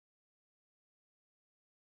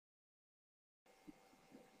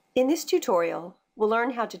In this tutorial, we'll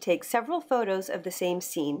learn how to take several photos of the same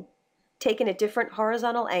scene, taken at different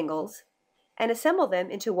horizontal angles, and assemble them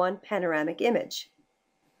into one panoramic image.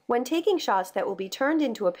 When taking shots that will be turned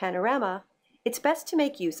into a panorama, it's best to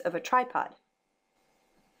make use of a tripod.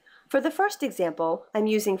 For the first example, I'm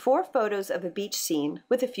using 4 photos of a beach scene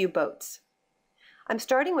with a few boats. I'm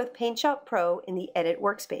starting with PaintShop Pro in the Edit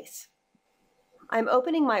workspace. I'm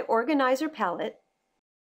opening my Organizer palette,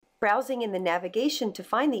 browsing in the navigation to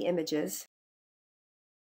find the images,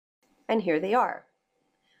 and here they are.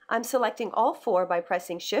 I'm selecting all 4 by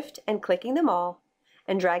pressing Shift and clicking them all,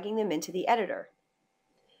 and dragging them into the editor.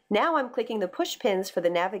 Now I'm clicking the push pins for the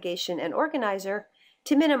navigation and organizer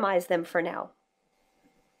to minimize them for now.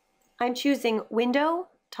 I'm choosing Window,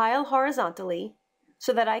 Tile Horizontally,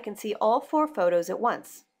 so that I can see all 4 photos at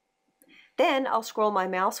once. Then I'll scroll my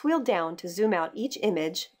mouse wheel down to zoom out each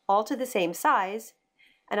image, all to the same size,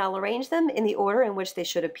 and I'll arrange them in the order in which they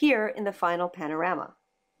should appear in the final panorama.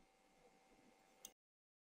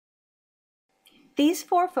 These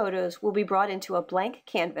 4 photos will be brought into a blank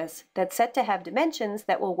canvas that's set to have dimensions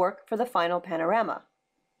that will work for the final panorama.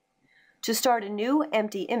 To start a new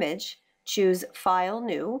empty image, choose File,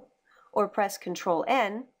 New, or press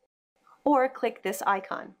Ctrl-N, or click this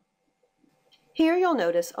icon. Here you'll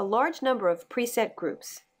notice a large number of preset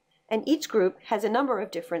groups, and each group has a number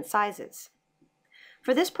of different sizes.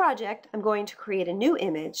 For this project, I'm going to create a new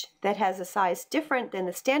image that has a size different than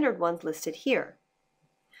the standard ones listed here.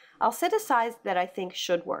 I'll set a size that I think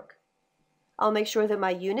should work. I'll make sure that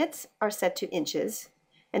my units are set to inches,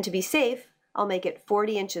 and to be safe, I'll make it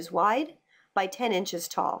 40 inches wide by 10 inches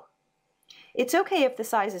tall. It's okay if the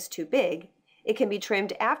size is too big. It can be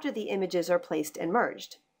trimmed after the images are placed and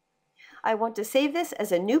merged. I want to save this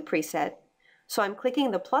as a new preset, so I'm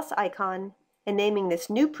clicking the plus icon and naming this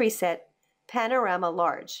new preset Panorama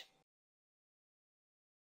Large.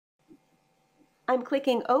 I'm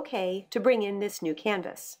clicking OK to bring in this new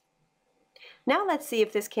canvas. Now let's see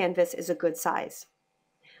if this canvas is a good size.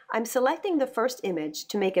 I'm selecting the first image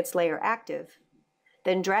to make its layer active,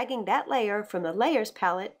 then dragging that layer from the Layers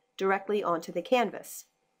palette directly onto the canvas.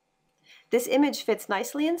 This image fits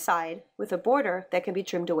nicely inside with a border that can be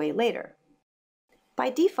trimmed away later. By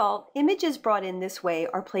default, images brought in this way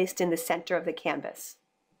are placed in the center of the canvas.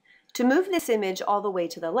 To move this image all the way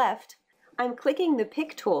to the left, I'm clicking the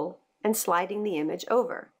Pick tool and sliding the image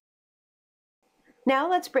over. Now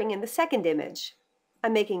let's bring in the second image.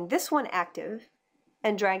 I'm making this one active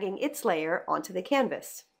and dragging its layer onto the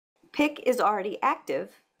canvas. Pick is already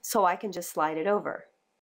active, so I can just slide it over.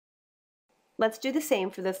 Let's do the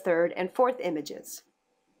same for the third and fourth images.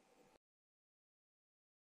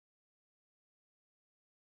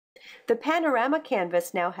 The panorama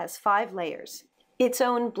canvas now has 5 layers, its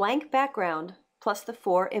own blank background plus the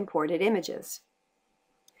 4 imported images.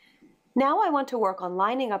 Now I want to work on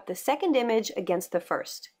lining up the second image against the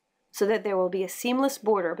first, so that there will be a seamless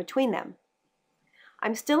border between them.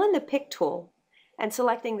 I'm still in the Pick tool and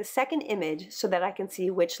selecting the second image so that I can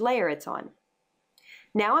see which layer it's on.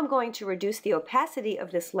 Now I'm going to reduce the opacity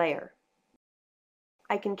of this layer.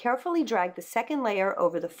 I can carefully drag the second layer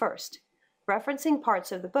over the first, referencing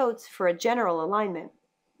parts of the boats for a general alignment.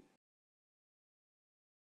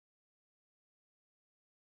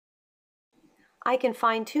 I can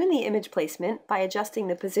fine-tune the image placement by adjusting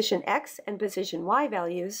the position X and position Y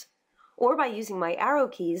values, or by using my arrow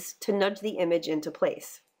keys to nudge the image into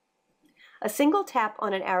place. A single tap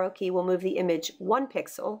on an arrow key will move the image 1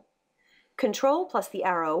 pixel, Control plus the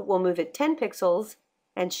arrow will move it 10 pixels,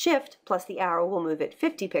 and Shift plus the arrow will move it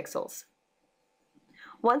 50 pixels.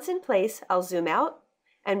 Once in place, I'll zoom out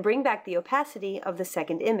and bring back the opacity of the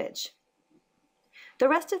second image. The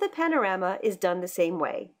rest of the panorama is done the same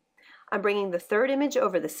way. I'm bringing the third image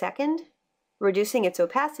over the second, reducing its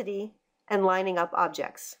opacity, and lining up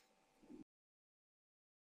objects.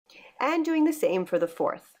 And doing the same for the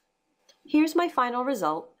fourth. Here's my final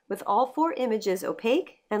result, with all 4 images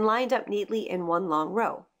opaque and lined up neatly in one long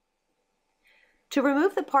row. To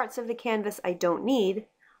remove the parts of the canvas I don't need,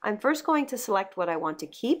 I'm first going to select what I want to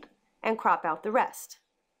keep and crop out the rest.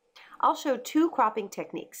 I'll show 2 cropping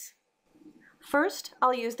techniques. First,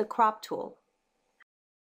 I'll use the Crop tool.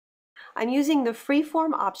 I'm using the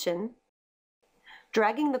Freeform option,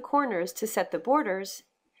 dragging the corners to set the borders,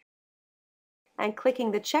 and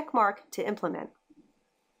clicking the check mark to implement.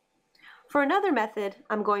 For another method,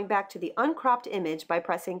 I'm going back to the uncropped image by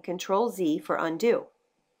pressing Ctrl-Z for undo.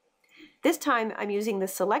 This time I'm using the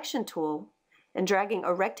Selection tool and dragging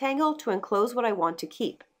a rectangle to enclose what I want to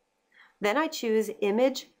keep. Then I choose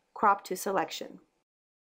Image, Crop to Selection.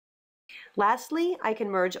 Lastly, I can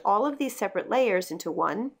merge all of these separate layers into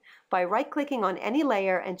one by right-clicking on any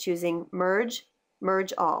layer and choosing Merge,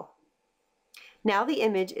 Merge All. Now the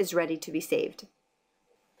image is ready to be saved.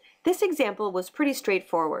 This example was pretty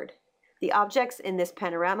straightforward. The objects in this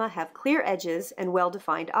panorama have clear edges and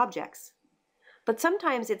well-defined objects. But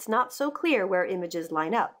sometimes it's not so clear where images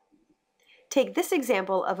line up. Take this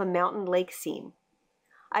example of a mountain lake scene.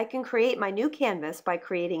 I can create my new canvas by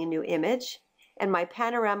creating a new image, and my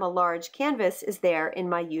Panorama Large canvas is there in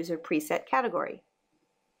my User Preset category.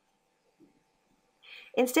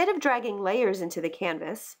 Instead of dragging layers into the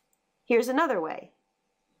canvas, here's another way.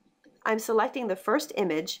 I'm selecting the first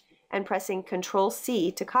image and pressing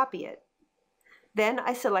Ctrl-C to copy it. Then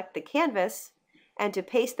I select the canvas, and to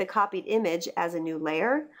paste the copied image as a new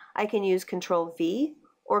layer, I can use Ctrl-V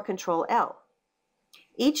or Ctrl-L.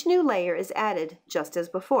 Each new layer is added just as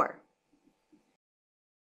before.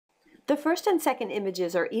 The first and second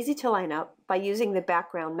images are easy to line up by using the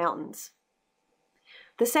background mountains.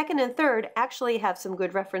 The second and third actually have some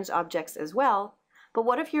good reference objects as well, but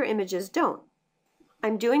what if your images don't?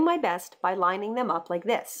 I'm doing my best by lining them up like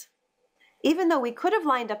this. Even though we could have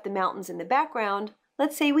lined up the mountains in the background,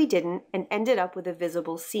 let's say we didn't and ended up with a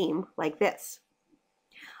visible seam like this.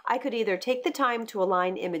 I could either take the time to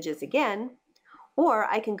align images again, or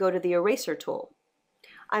I can go to the eraser tool.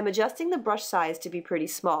 I'm adjusting the brush size to be pretty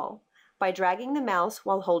small by dragging the mouse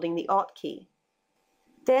while holding the Alt key.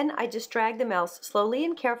 Then I just drag the mouse slowly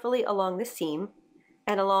and carefully along the seam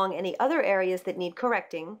and along any other areas that need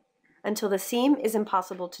correcting until the seam is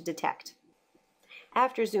impossible to detect.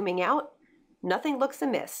 After zooming out, nothing looks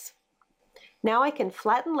amiss. Now I can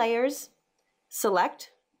flatten layers,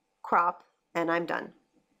 select, crop, and I'm done.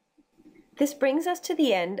 This brings us to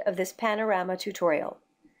the end of this Panorama tutorial.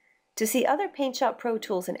 To see other PaintShop Pro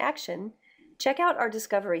tools in action, check out our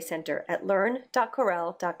Discovery Center at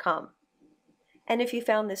learn.corel.com. And if you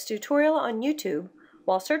found this tutorial on YouTube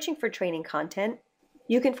while searching for training content,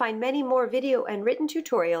 you can find many more video and written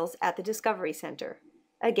tutorials at the Discovery Center,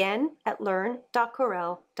 again at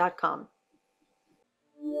learn.corel.com.